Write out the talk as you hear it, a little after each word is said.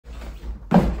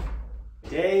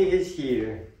day is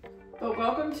here. But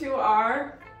welcome to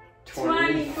our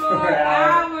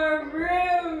 24-hour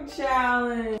room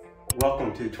challenge.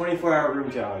 Welcome to the 24-hour room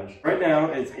challenge. Right now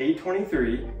it's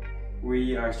 8:23.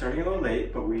 We are starting a little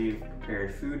late, but we've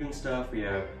prepared food and stuff. We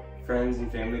have friends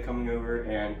and family coming over,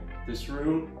 and this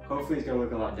room hopefully is going to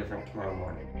look a lot different tomorrow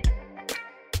morning.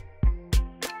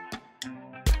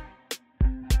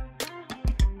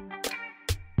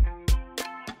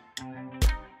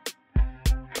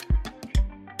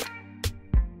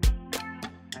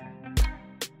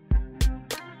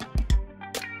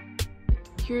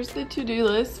 Here's the to-do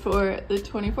list for the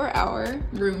 24-hour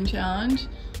room challenge.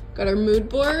 Got our mood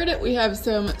board. We have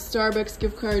some Starbucks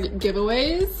gift card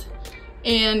giveaways.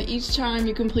 And each time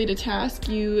you complete a task,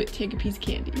 you take a piece of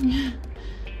candy.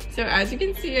 So as you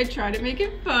can see, I try to make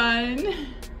it fun,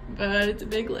 but it's a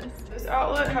big list. This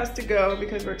outlet has to go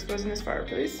because we're exposing this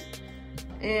fireplace.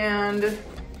 And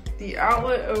the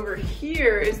outlet over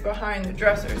here is behind the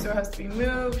dresser, so it has to be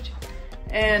moved.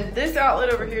 And this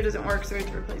outlet over here doesn't work, so we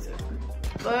have to replace it.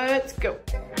 Let's go.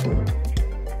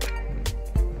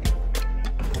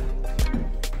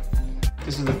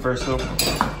 This is the first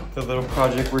little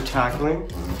project we're tackling.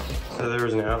 So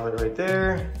there's an outlet right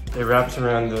there. It wraps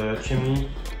around the chimney.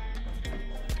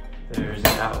 There's an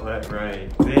outlet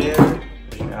right there.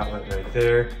 There's an outlet right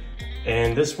there.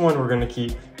 And this one we're gonna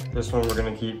keep. This one we're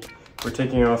gonna keep. We're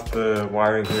taking off the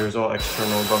wire here. It's all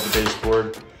external above the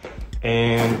baseboard.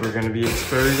 And we're gonna be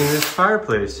exposing this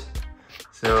fireplace.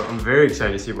 So I'm very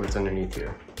excited to see what's underneath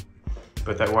here.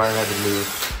 But that wire had to move.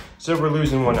 So we're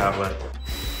losing one outlet.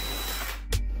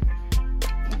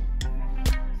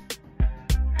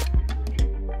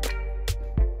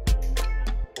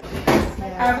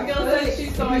 Abigail says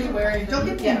she's going wearing them.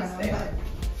 Don't get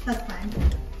that's fine.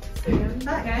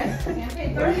 Okay.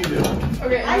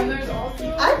 Okay, and there's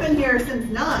also... I've been here since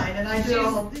 9 and I did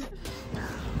all of this.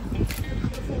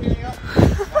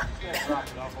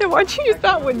 Yeah, why'd you use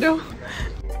that window?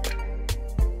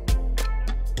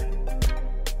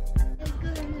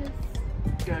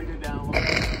 Gotta go down a little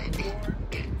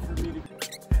bit for me to...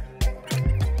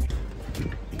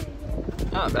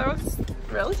 Oh, that was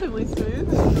relatively smooth.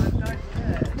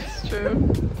 It's true.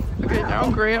 Okay, now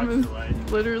Graham is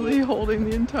literally holding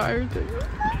the entire thing.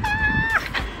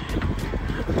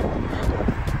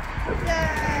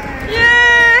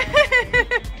 Yay!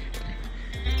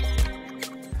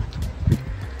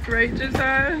 Right,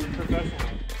 Josiah?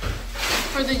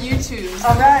 For the YouTubes.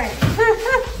 All right.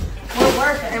 We're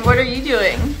working. And what are you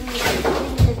doing?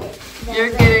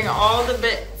 You're getting all the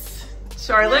bits.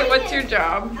 Charlotte, what's your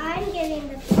job? I'm getting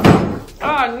the bits.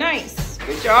 Oh, nice.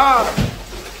 Good job.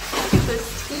 Look at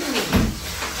this team.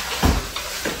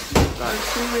 Got a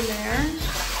team in there.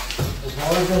 As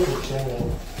long as there's a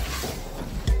channel.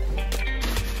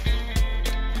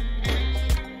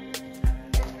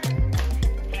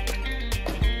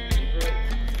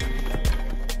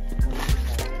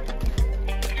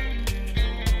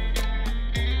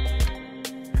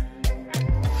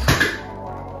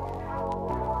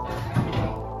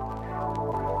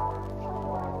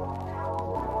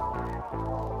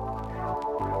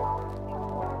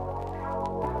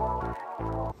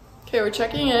 Okay, we're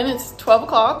checking in. It's 12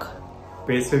 o'clock.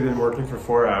 Basically been working for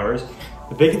 4 hours.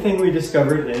 The big thing we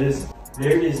discovered is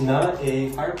there is not a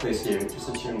fireplace here, just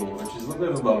a chimney, which is a little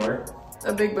bit of a bummer.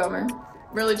 A big bummer.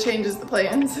 Really changes the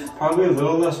plans. Probably a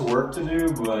little less work to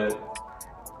do, but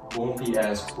won't be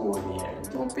as cool in the end.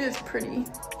 Won't be as pretty.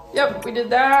 Yep, we did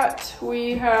that.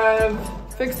 We have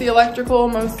fixed the electrical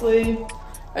mostly.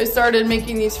 I started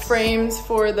making these frames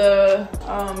for the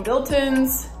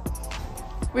built-ins.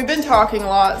 We've been talking a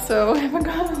lot, so we haven't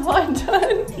gotten a lot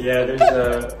done. Yeah, there's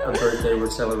a birthday we're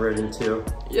celebrating too.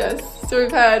 Yes, so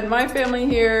we've had my family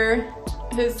here,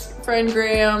 his friend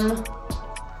Graham,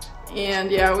 and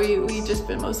yeah, we just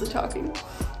been mostly talking.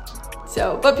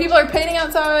 So, but people are painting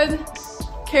outside.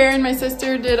 Karen, my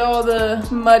sister, did all the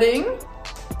mudding.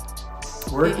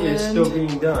 Work is still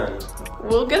being done.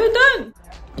 We'll get it done.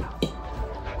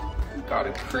 Got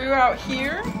a crew out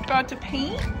here, got to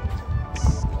paint.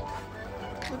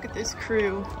 Look at this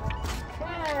crew.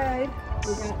 Okay.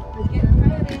 We're getting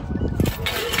ready.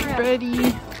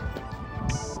 Ready.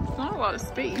 Not a lot of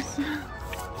space.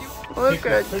 Look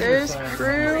at this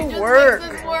crew work.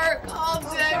 Work all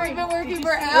day. We've been working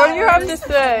for hours. What do you have to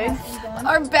say?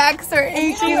 Our backs are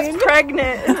aching. She's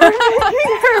pregnant.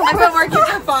 I've been working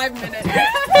for 5 minutes.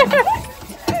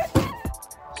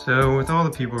 So with all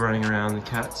the people running around, the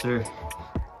cats are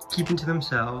keeping to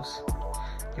themselves.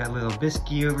 Got little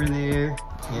Bisky over there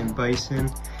and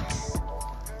Bison.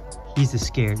 He's the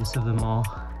scariest of them all.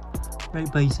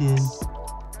 Right, Bison?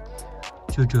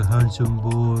 Such a handsome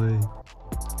boy.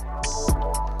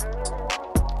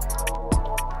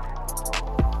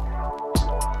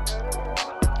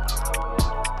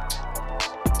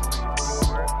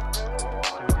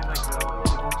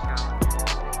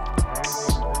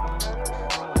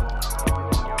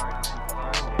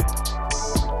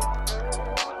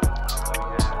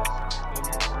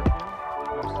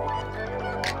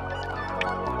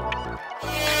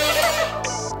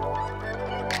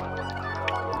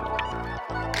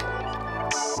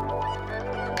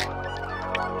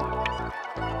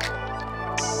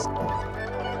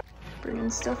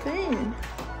 stuff in.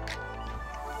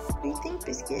 What do you think,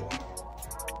 Biscuit?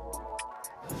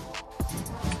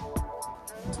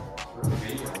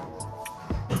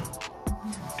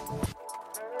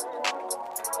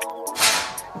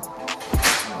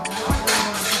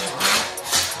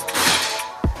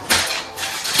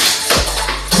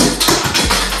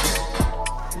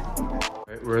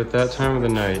 We're at that time of the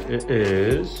night. It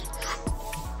is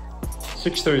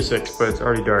 6:36, but it's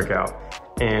already dark out.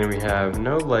 And we have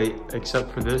no light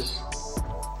except for this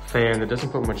fan that doesn't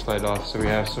put much light off. So we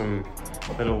have some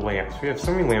little lamps. We have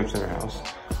so many lamps in our house.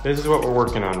 This is what we're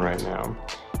working on right now.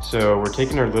 So we're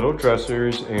taking our little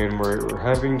dressers and we're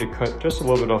having to cut just a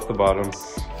little bit off the bottom.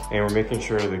 And we're making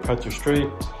sure the cuts are straight.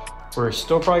 We're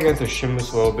still probably going to shim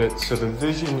this a little bit. So the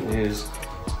vision is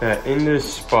that in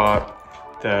this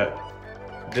spot that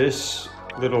this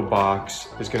little box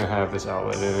is gonna have this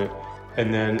outlet in it,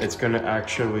 and then it's gonna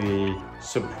actually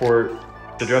support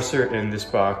the dresser in this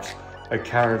box, a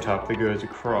countertop that goes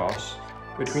across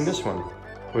between this one,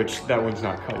 which that one's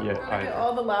not cut yet either. Get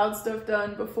all the loud stuff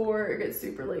done before it gets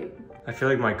super late. I feel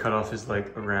like my cutoff is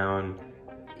like around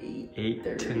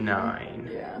 8 to 9.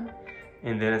 Yeah.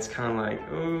 And then it's kind of like,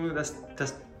 oh,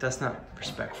 that's not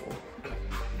respectful.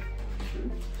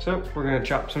 So we're gonna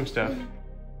chop some stuff.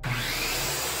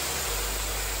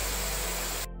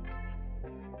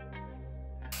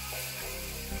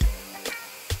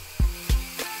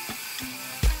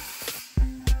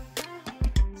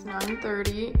 It's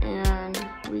 9:30 and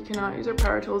we cannot use our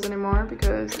power tools anymore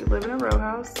because we live in a row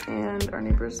house and our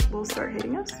neighbors will start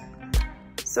hating us.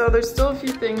 So there's still a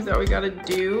few things that we gotta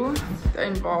do that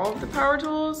involve the power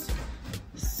tools.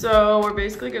 So we're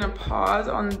basically gonna pause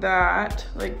on that.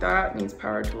 Like that needs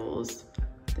power tools.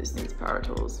 This needs power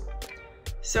tools.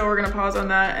 So we're gonna pause on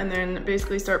that and then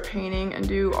basically start painting and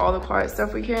do all the quiet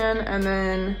stuff we can. And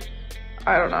then,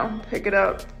 I don't know, pick it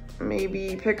up.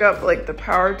 Maybe pick up like the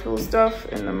power tool stuff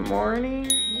in the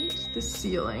morning. The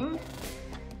ceiling.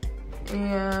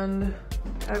 And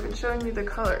I haven't shown you the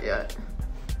color yet.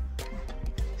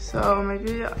 So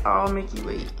maybe I'll make you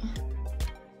wait.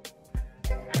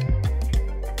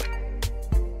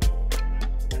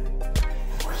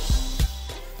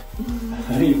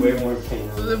 I need way more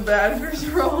paint. Was it bad first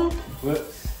roll? What?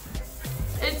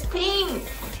 It's pink.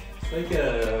 It's like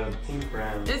a pink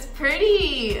brown. It's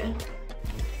pretty.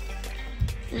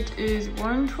 It is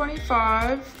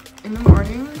 1:25 in the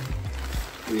morning.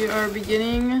 We are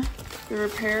beginning the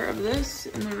repair of this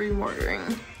and the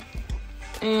remortaring.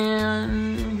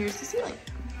 And here's the ceiling.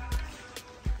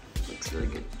 Looks really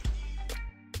good.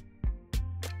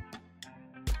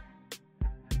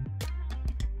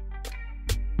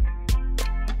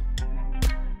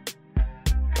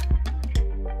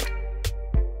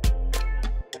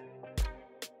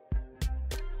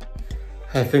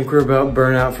 I think we're about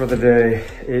burnt out for the day.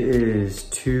 It is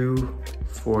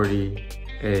 2:40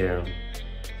 a.m.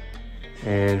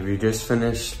 And we just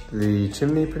finished the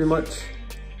chimney pretty much.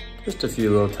 Just a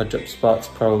few little touch-up spots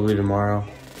probably tomorrow.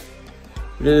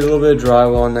 We did a little bit of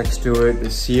drywall next to it.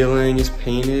 The ceiling is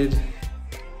painted.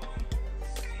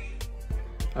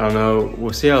 I don't know,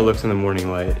 we'll see how it looks in the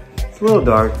morning light. It's a little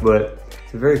dark, but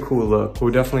it's a very cool look.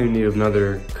 We'll definitely need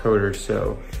another coat or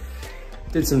so.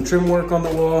 Did some trim work on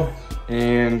the wall,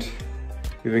 and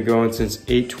we've been going since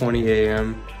 8:20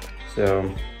 a.m.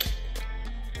 So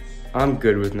I'm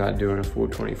good with not doing a full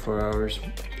 24 hours.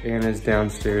 Anna's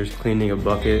downstairs cleaning a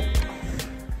bucket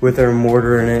with our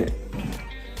mortar in it.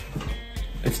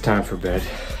 It's time for bed.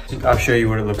 I'll show you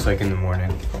what it looks like in the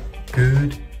morning.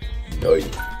 Good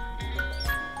night.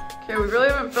 Okay, we really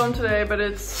haven't filmed today, but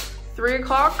it's 3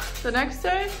 o'clock the next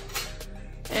day.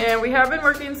 And we have been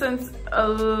working since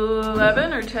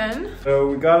 11 or 10. So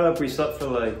we got up, we slept for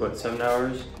like, what, 7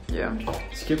 hours? Yeah.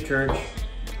 Skipped church,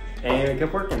 and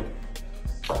kept working.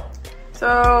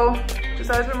 So,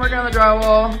 besides been working on the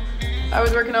drywall, I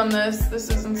was working on this. This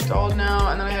is installed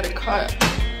now, and then I had to cut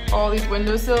all these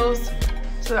windowsills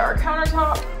so that our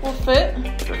countertop will fit.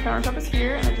 So the countertop is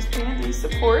here, and I just painted these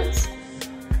supports.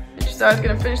 And she said I was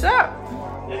gonna finish that.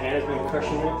 Yeah, Anna's been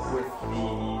crushing it with the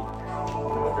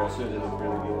little dressers. It looks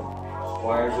really good.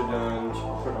 Wires are done, she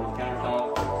put it on the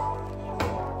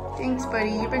countertop. Thanks, buddy.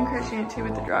 You've been crushing it too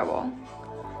with the drywall.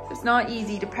 It's not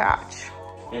easy to patch.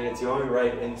 And it's going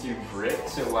right into brick,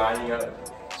 so lining up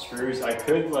screws. I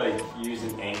could like use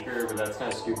an anchor, but that's kind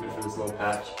of stupid for this little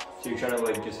patch. So you're trying to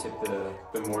like just hit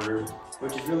the mortar,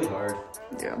 which is really hard.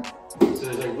 Yeah. So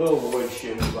there's like little wood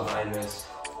shims behind this.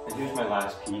 And here's my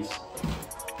last piece.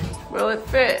 Will it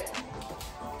fit?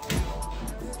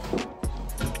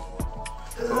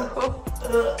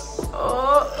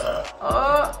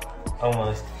 Oh.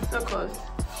 Almost. So close.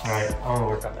 All right, I'm gonna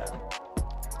work on that.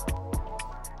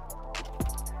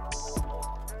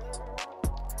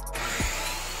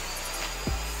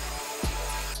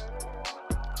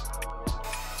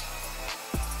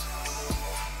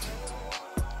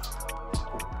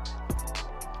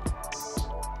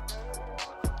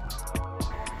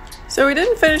 So we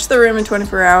didn't finish the room in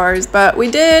 24 hours, but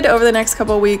we did over the next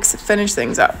couple weeks finish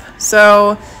things up.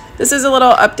 So this is a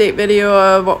little update video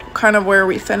of kind of where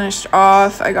we finished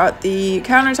off. I got the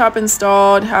countertop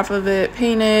installed, half of it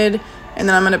painted, and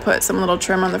then I'm going to put some little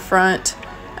trim on the front.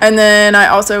 And then I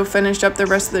also finished up the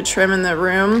rest of the trim in the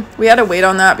room. We had to wait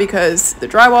on that because the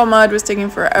drywall mud was taking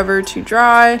forever to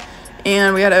dry,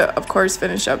 and we had to, of course,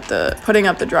 finish up putting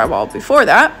up the drywall before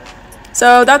that.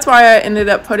 So that's why I ended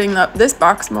up putting up this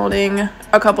box molding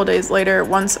a couple days later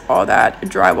once all that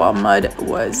drywall mud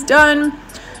was done.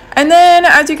 And then,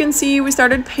 as you can see, we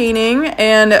started painting,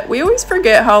 and we always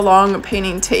forget how long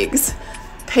painting takes.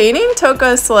 Painting took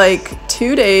us like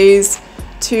 2 days.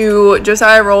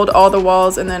 Josiah rolled all the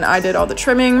walls and then I did all the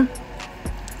trimming,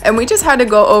 and we just had to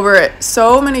go over it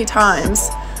so many times.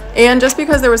 And just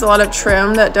because there was a lot of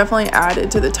trim, that definitely added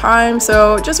to the time.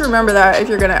 So just remember that if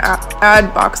you're going to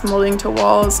add box molding to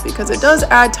walls, because it does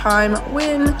add time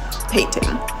when painting.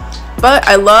 But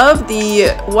I love the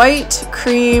white,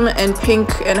 cream, and pink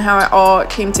and how it all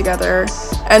came together.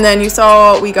 And then you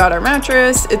saw we got our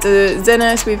mattress. It's a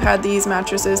Zenith. We've had these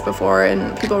mattresses before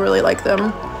and people really like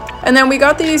them. And then we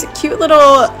got these cute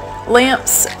little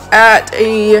lamps at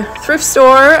a thrift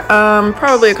store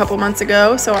probably a couple months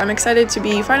ago, so I'm excited to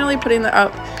be finally putting that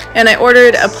up. And I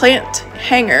ordered a plant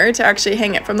hanger to actually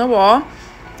hang it from the wall,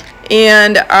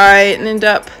 and I ended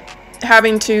up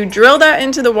having to drill that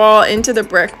into the wall, into the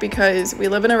brick, because we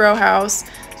live in a row house,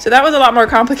 so that was a lot more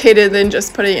complicated than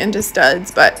just putting it into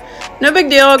studs, but no big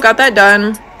deal, got that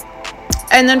done.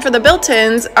 And then for the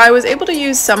built-ins, I was able to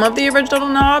use some of the original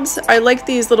knobs. I like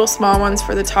these little small ones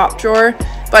for the top drawer,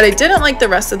 but I didn't like the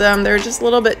rest of them. They're just a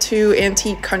little bit too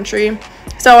antique country.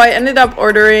 So I ended up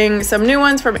ordering some new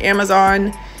ones from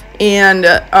Amazon, and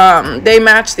they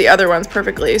matched the other ones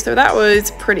perfectly. So that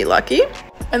was pretty lucky.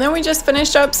 And then we just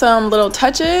finished up some little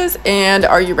touches, and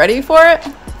are you ready for it?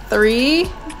 3,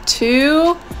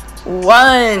 2,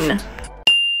 1.